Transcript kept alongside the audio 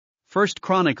1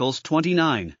 Chronicles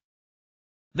 29.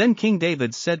 Then King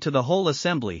David said to the whole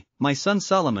assembly, "My son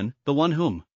Solomon, the one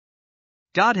whom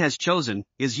God has chosen,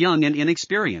 is young and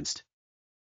inexperienced.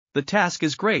 The task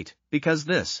is great, because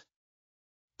this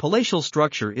palatial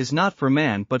structure is not for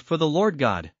man but for the Lord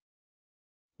God.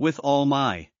 With all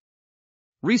my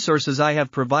resources I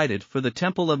have provided for the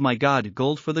temple of my God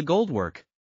gold for the gold work,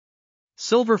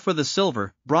 silver for the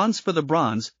silver, bronze for the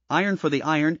bronze, iron for the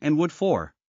iron, and wood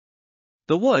for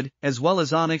the wood, as well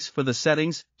as onyx for the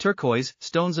settings, turquoise,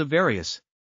 stones of various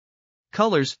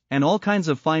colors, and all kinds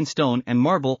of fine stone and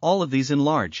marble, all of these in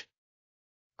large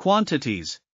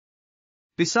quantities.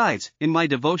 Besides, in my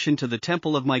devotion to the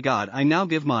temple of my God I now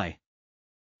give my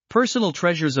personal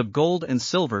treasures of gold and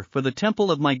silver for the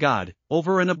temple of my God,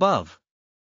 over and above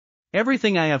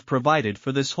everything I have provided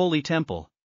for this holy temple.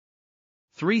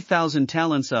 3,000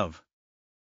 talents of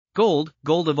gold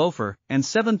of Ophir, and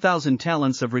 7,000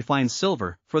 talents of refined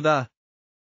silver, for the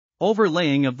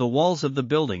overlaying of the walls of the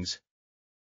buildings,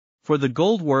 for the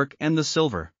gold work and the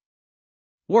silver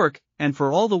work, and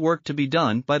for all the work to be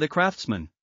done by the craftsmen.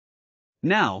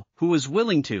 Now, who is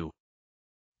willing to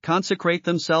consecrate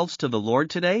themselves to the Lord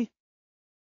today?"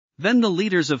 Then the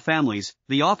leaders of families,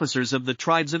 the officers of the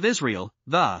tribes of Israel,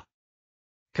 the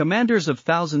commanders of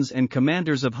thousands and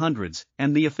commanders of hundreds,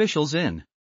 and the officials in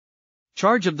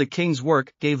charge of the king's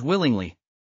work gave willingly.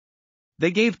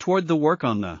 They gave toward the work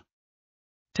on the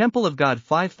temple of God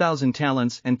 5,000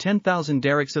 talents and 10,000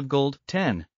 derricks of gold,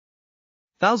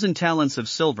 10,000 talents of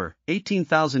silver,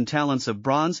 18,000 talents of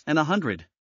bronze, and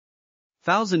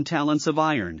 100,000 talents of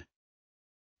iron.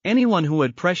 Anyone who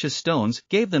had precious stones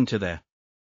gave them to the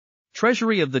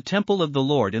treasury of the temple of the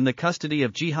Lord in the custody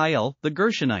of Jehiel the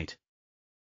Gershonite.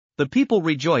 The people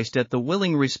rejoiced at the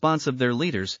willing response of their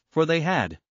leaders, for they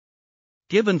had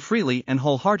given freely and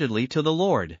wholeheartedly to the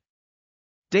Lord.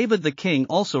 David the king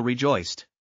also rejoiced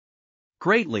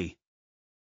greatly.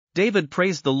 David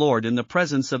praised the Lord in the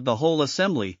presence of the whole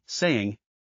assembly, saying,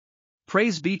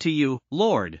 "Praise be to you,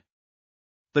 Lord,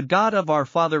 the God of our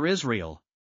father Israel,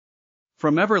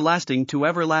 from everlasting to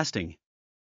everlasting.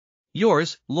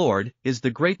 Yours, Lord, is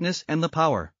the greatness and the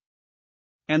power,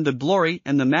 and the glory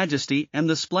and the majesty and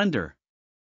the splendor.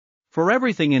 For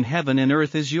everything in heaven and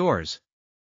earth is yours.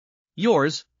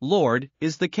 Yours, Lord,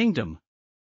 is the kingdom.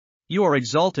 You are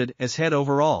exalted as head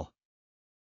over all.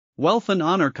 Wealth and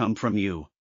honor come from you.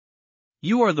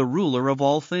 You are the ruler of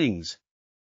all things.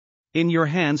 In your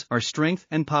hands are strength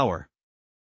and power,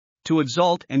 to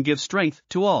exalt and give strength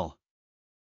to all.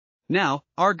 Now,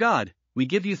 our God, we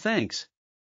give you thanks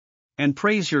and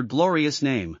praise your glorious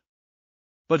name.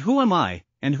 But who am I,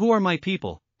 and who are my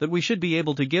people, that we should be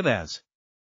able to give as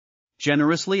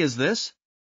generously as this?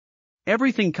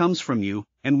 Everything comes from you,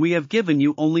 and we have given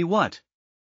you only what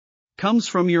comes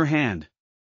from your hand.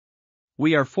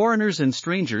 We are foreigners and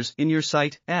strangers in your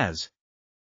sight, as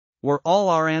were all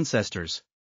our ancestors.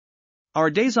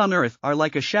 Our days on earth are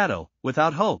like a shadow,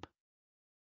 without hope.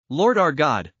 Lord our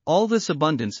God, all this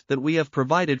abundance that we have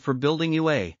provided for building you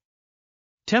a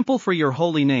temple for your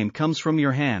holy name comes from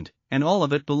your hand, and all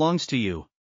of it belongs to you.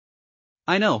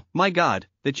 I know, my God,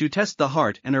 that you test the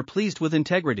heart and are pleased with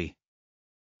integrity.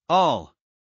 All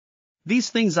these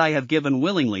things I have given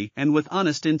willingly and with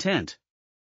honest intent.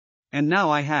 And now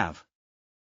I have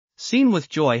seen with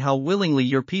joy how willingly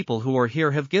your people who are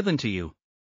here have given to you.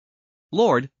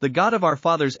 Lord, the God of our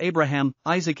fathers Abraham,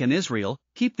 Isaac, and Israel,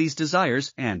 keep these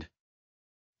desires and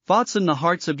thoughts in the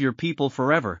hearts of your people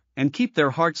forever, and keep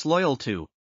their hearts loyal to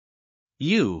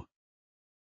you.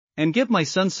 And give my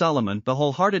son Solomon the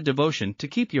wholehearted devotion to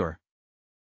keep your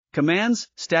commands,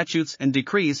 statutes, and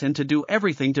decrees, and to do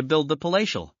everything to build the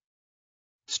palatial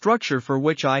structure for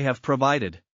which I have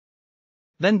provided."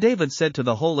 Then David said to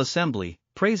the whole assembly,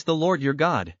 "Praise the Lord your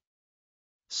God."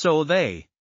 So they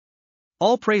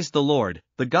all praised the Lord,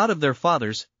 the God of their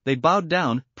fathers. They bowed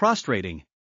down, prostrating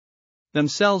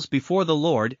themselves before the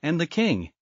Lord and the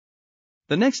king.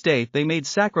 The next day they made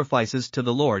sacrifices to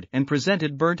the Lord and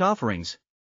presented burnt offerings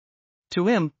to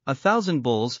him, 1,000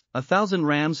 bulls, 1,000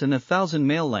 rams, and 1,000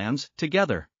 male lambs,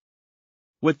 together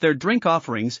with their drink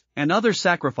offerings, and other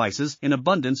sacrifices in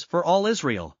abundance for all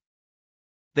Israel.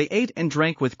 They ate and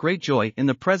drank with great joy in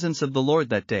the presence of the Lord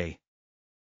that day.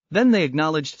 Then they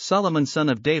acknowledged Solomon son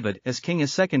of David as king a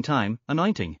second time,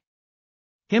 anointing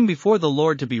him before the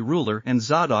Lord to be ruler and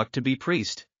Zadok to be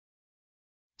priest.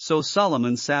 So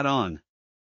Solomon sat on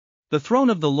the throne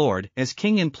of the Lord as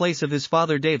king in place of his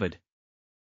father David.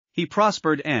 He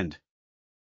prospered, and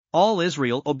all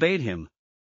Israel obeyed him.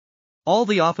 All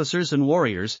the officers and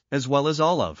warriors, as well as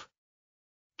all of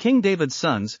King David's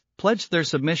sons, pledged their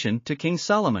submission to King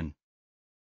Solomon.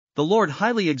 the Lord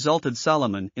highly exalted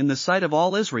Solomon in the sight of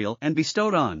all Israel and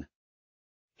bestowed on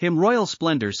him royal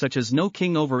splendor such as no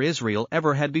king over Israel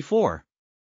ever had before.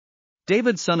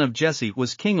 David son of Jesse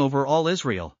was king over all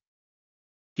Israel.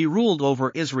 He ruled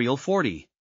over Israel 40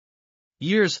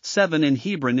 years, 7 in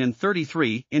Hebron and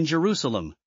 33 in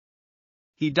Jerusalem.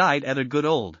 He died at a good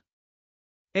old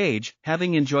age,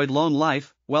 having enjoyed long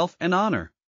life, wealth and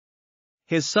honor.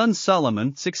 His son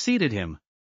Solomon succeeded him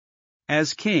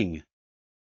as king.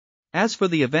 As for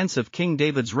the events of King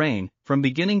David's reign, from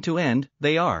beginning to end,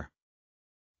 they are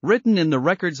written in the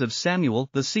records of Samuel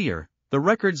the seer, the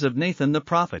records of Nathan the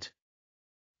prophet,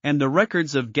 and the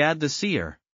records of Gad the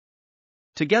seer,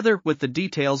 together with the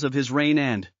details of his reign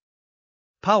and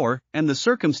power, and the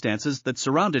circumstances that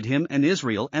surrounded him and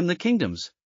Israel and the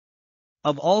kingdoms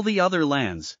of all the other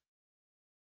lands.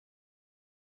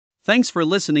 Thanks for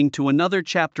listening to another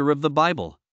chapter of the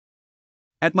Bible.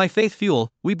 At My Faith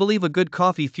Fuel, we believe a good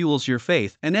coffee fuels your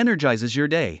faith and energizes your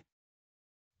day.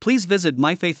 Please visit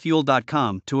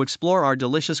myfaithfuel.com to explore our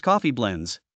delicious coffee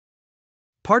blends.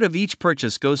 Part of each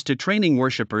purchase goes to training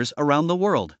worshipers around the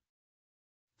world.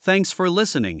 Thanks for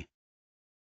listening.